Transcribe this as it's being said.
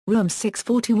Room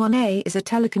 641A is a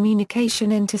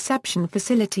telecommunication interception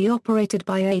facility operated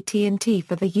by AT&T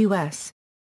for the U.S.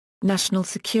 National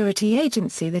Security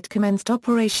Agency that commenced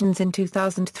operations in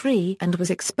 2003 and was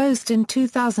exposed in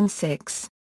 2006.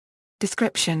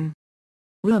 Description: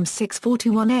 Room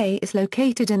 641A is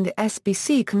located in the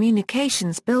SBC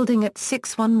Communications building at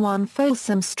 611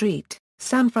 Folsom Street,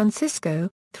 San Francisco,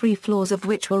 3 floors of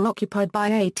which were occupied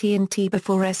by AT&T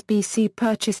before SBC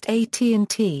purchased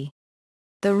AT&T.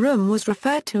 The room was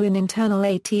referred to in internal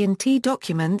AT&T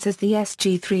documents as the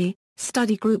SG3,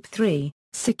 Study Group 3,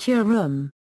 Secure Room.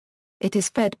 It is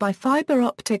fed by fiber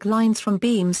optic lines from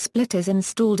beam splitters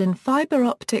installed in fiber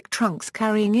optic trunks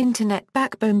carrying Internet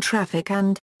backbone traffic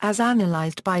and, as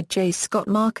analyzed by J. Scott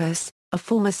Marcus, a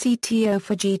former CTO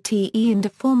for GTE and a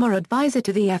former advisor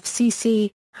to the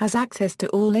FCC, has access to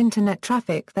all Internet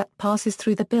traffic that passes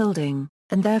through the building,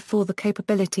 and therefore the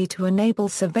capability to enable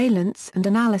surveillance and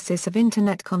analysis of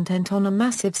Internet content on a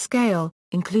massive scale,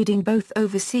 including both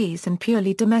overseas and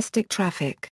purely domestic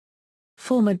traffic.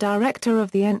 Former director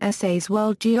of the NSA's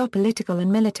World Geopolitical and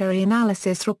Military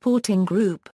Analysis Reporting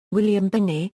Group, William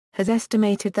Binney, has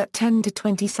estimated that 10 to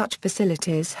 20 such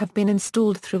facilities have been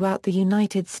installed throughout the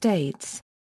United States.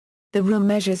 The room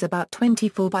measures about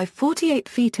 24 by 48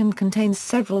 feet and contains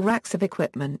several racks of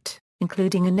equipment,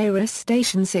 including a NARIS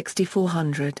Station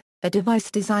 6400, a device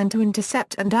designed to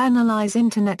intercept and analyze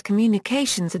Internet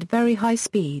communications at very high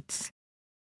speeds.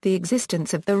 The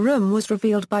existence of the room was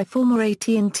revealed by former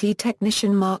AT&T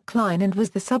technician Mark Klein and was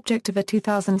the subject of a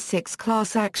 2006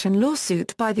 class action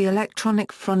lawsuit by the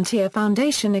Electronic Frontier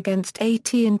Foundation against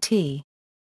AT&T.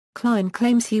 Klein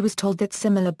claims he was told that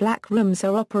similar black rooms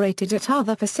are operated at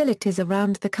other facilities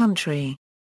around the country.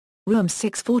 Room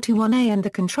 641A and the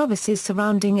controversies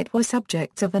surrounding it were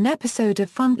subjects of an episode of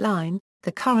Frontline,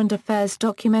 the current affairs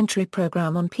documentary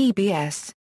program on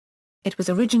PBS. It was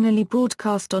originally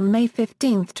broadcast on May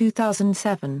 15,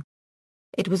 2007.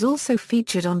 It was also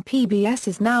featured on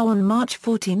PBS's Now on March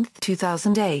 14,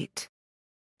 2008.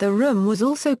 The room was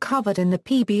also covered in the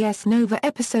PBS Nova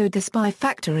episode The Spy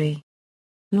Factory.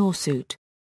 Lawsuit: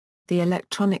 The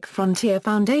Electronic Frontier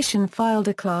Foundation filed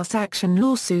a class action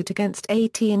lawsuit against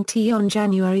AT&T on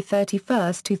January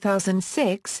 31,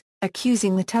 2006,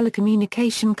 accusing the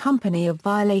telecommunication company of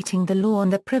violating the law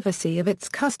and the privacy of its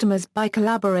customers by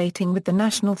collaborating with the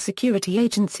National Security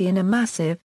Agency in a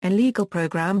massive, illegal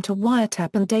program to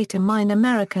wiretap and data mine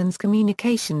Americans'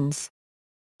 communications.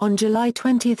 On July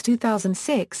 20,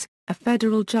 2006, a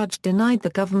federal judge denied the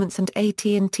government's and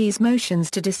AT&T's motions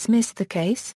to dismiss the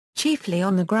case, chiefly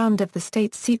on the ground of the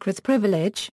state secrets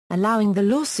privilege, allowing the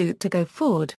lawsuit to go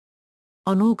forward.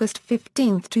 On August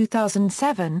 15,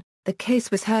 2007, the case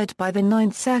was heard by the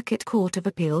Ninth Circuit Court of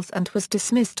Appeals and was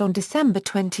dismissed on December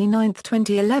 29,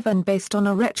 2011 based on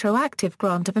a retroactive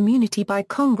grant of immunity by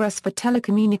Congress for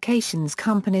telecommunications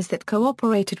companies that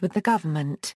cooperated with the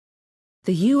government.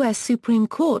 The U.S. Supreme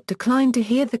Court declined to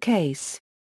hear the case.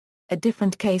 A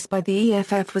different case by the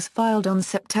EFF was filed on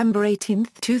September 18,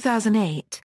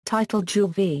 2008, titled Jewel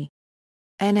v.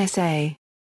 NSA.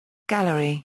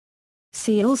 Gallery.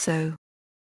 See also: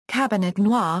 Cabinet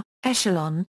Noir,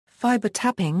 Echelon, Fiber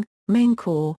Tapping, Main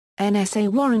Core, NSA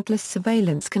Warrantless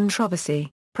Surveillance Controversy,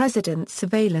 President's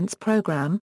Surveillance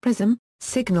Program, PRISM,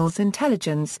 Signals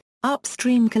Intelligence,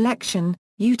 Upstream Collection,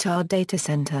 Utah Data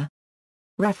Center.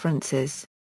 References.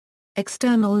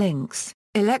 External links: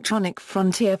 Electronic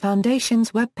Frontier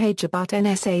Foundation's webpage about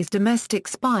NSA's domestic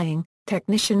spying,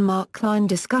 technician Mark Klein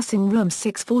discussing Room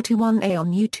 641A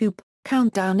on YouTube,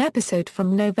 countdown episode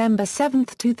from November 7,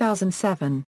 2007.